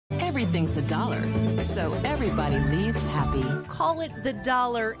everything's a dollar, so everybody leaves happy. Call it the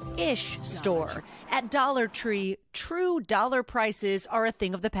dollar-ish store. At Dollar Tree, true dollar prices are a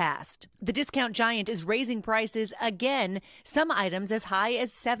thing of the past. The discount giant is raising prices again, some items as high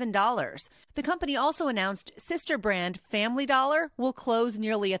as $7. The company also announced sister brand Family Dollar will close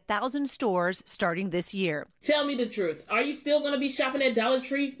nearly 1,000 stores starting this year. Tell me the truth. Are you still going to be shopping at Dollar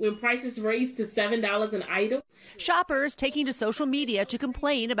Tree when prices raised to $7 an item? Shoppers taking to social media to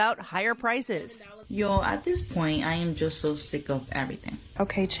complain about higher prices. Yo, at this point, I am just so sick of everything.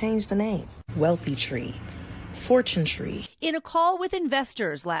 Okay, change the name. Wealthy Tree. Fortune Tree. In a call with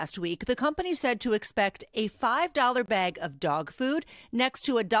investors last week, the company said to expect a $5 bag of dog food next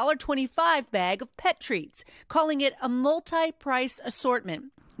to a $1.25 bag of pet treats, calling it a multi-price assortment.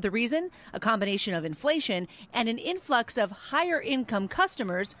 The reason? A combination of inflation and an influx of higher income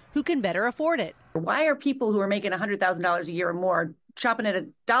customers who can better afford it. Why are people who are making $100,000 a year or more shopping at a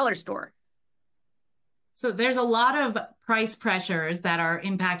dollar store? So there's a lot of price pressures that are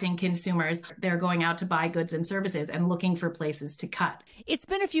impacting consumers. They're going out to buy goods and services and looking for places to cut. It's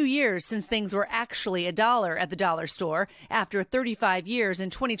been a few years since things were actually a dollar at the dollar store. After 35 years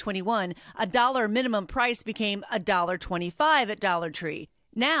in 2021, a dollar minimum price became $1.25 at Dollar Tree.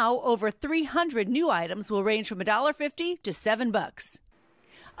 Now, over 300 new items will range from $1.50 to $7.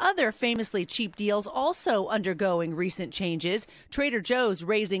 Other famously cheap deals also undergoing recent changes. Trader Joe's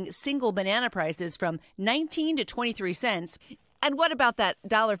raising single banana prices from 19 to 23 cents. And what about that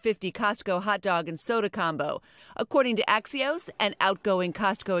 $1.50 Costco hot dog and soda combo? According to Axios, an outgoing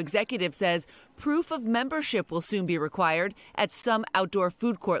Costco executive says proof of membership will soon be required at some outdoor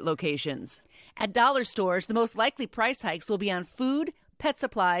food court locations. At dollar stores, the most likely price hikes will be on food, pet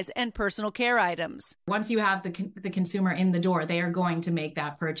supplies, and personal care items. Once you have the consumer in the door, they are going to make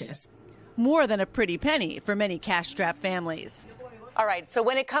that purchase. More than a pretty penny for many cash-strapped families. All right, so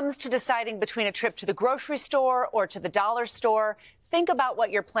when it comes to deciding between a trip to the grocery store or to the dollar store, think about what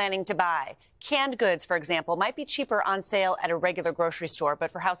you're planning to buy. Canned goods, for example, might be cheaper on sale at a regular grocery store, but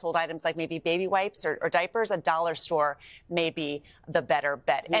for household items like maybe baby wipes or diapers, a dollar store may be the better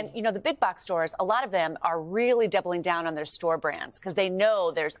bet. And, you know, the big box stores, a lot of them are really doubling down on their store brands because they know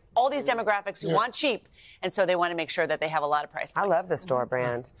there's all these demographics who want cheap, and so they want to make sure that they have a lot of price points. I love the store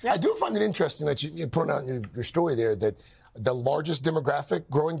brand. I do find it interesting that you put out in your story there that the largest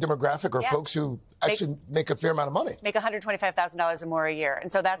growing demographic are folks who actually make a fair amount of money. Make $125,000 or more a year.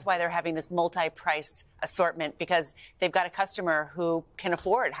 And so that's why they're having this multi-price assortment, because they've got a customer who can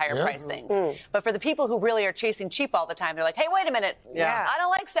afford higher price things. But for the people who really are chasing cheap all the time, they're like, hey, wait a minute. I don't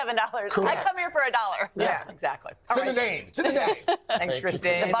like $7. Correct. I come here for $1. Yeah, exactly. It's in the name. It's in the name. Thanks,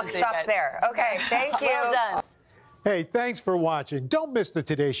 Christine. The buck stops there. Okay, thank you. Well done. Hey, thanks for watching. Don't miss the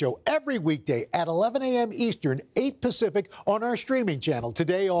Today Show every weekday at 11 a.m. Eastern, 8 Pacific on our streaming channel,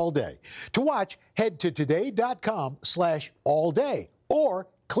 Today All Day. To watch, head to today.com/allday or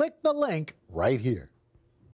click the link right here.